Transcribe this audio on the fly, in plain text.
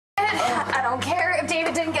I don't care if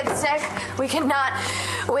David didn't get sick. We cannot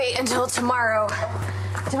wait until tomorrow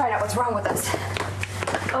to find out what's wrong with us.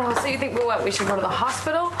 Oh, so you think we should go to the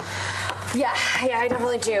hospital? Yeah, I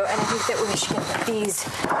definitely do. And I think that we should get these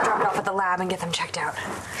dropped off at the lab and get them checked out.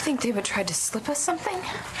 You think David tried to slip us something?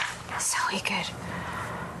 So he could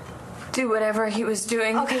do whatever he was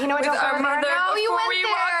doing. Okay, you know what? With our mother no, you went we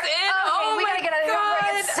there. walked in. Okay, Oh we my gotta get out of here before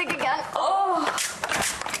I get sick again. Oh.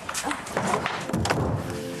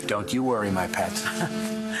 Don't you worry, my pet.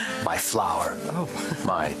 My flower. Oh.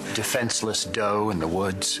 My defenseless doe in the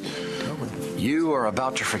woods. You are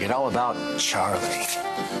about to forget all about Charlie.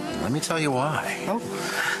 Let me tell you why. Oh.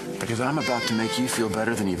 Because I'm about to make you feel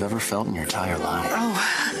better than you've ever felt in your entire life.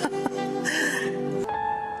 Oh.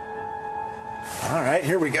 All right,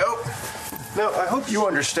 here we go. Now, I hope you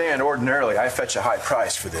understand, ordinarily I fetch a high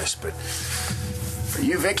price for this, but for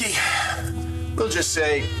you, Viki, we'll just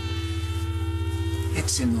say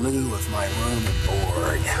it's in lieu of my room and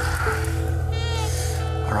board.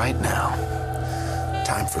 All right, now,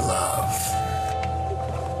 time for love.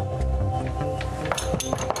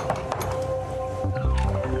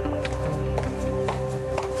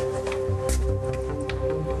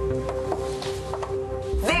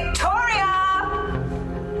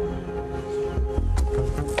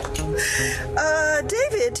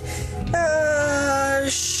 David,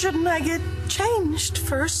 shouldn't I get changed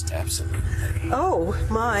first? Absolutely. Oh,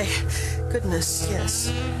 my goodness,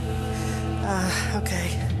 yes.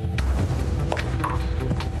 Okay.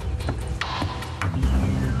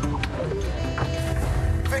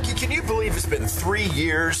 Viki, can you believe it's been 3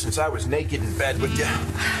 years since I was naked in bed with you?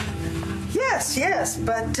 Yes,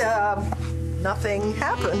 but, nothing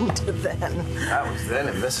happened then. That was then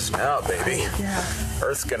and this is now, baby. Yeah.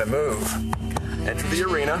 Earth's gonna move. Enter the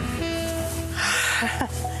arena.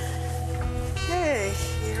 Hey,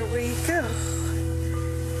 here we go.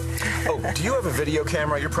 Oh, do you have a video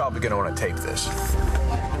camera? You're probably gonna want to tape this.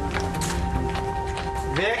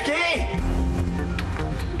 Viki!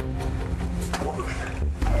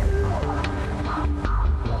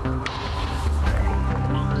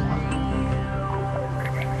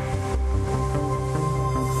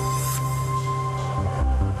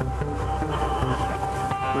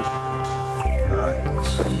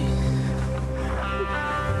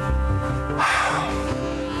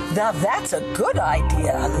 Now that's a good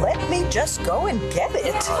idea. Let me just go and get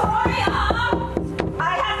it. Victoria!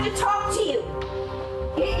 I have to talk to you.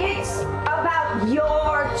 It's about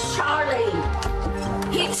your Charlie.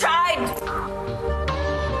 He tried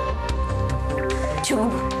to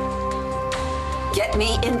get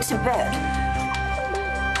me into bed.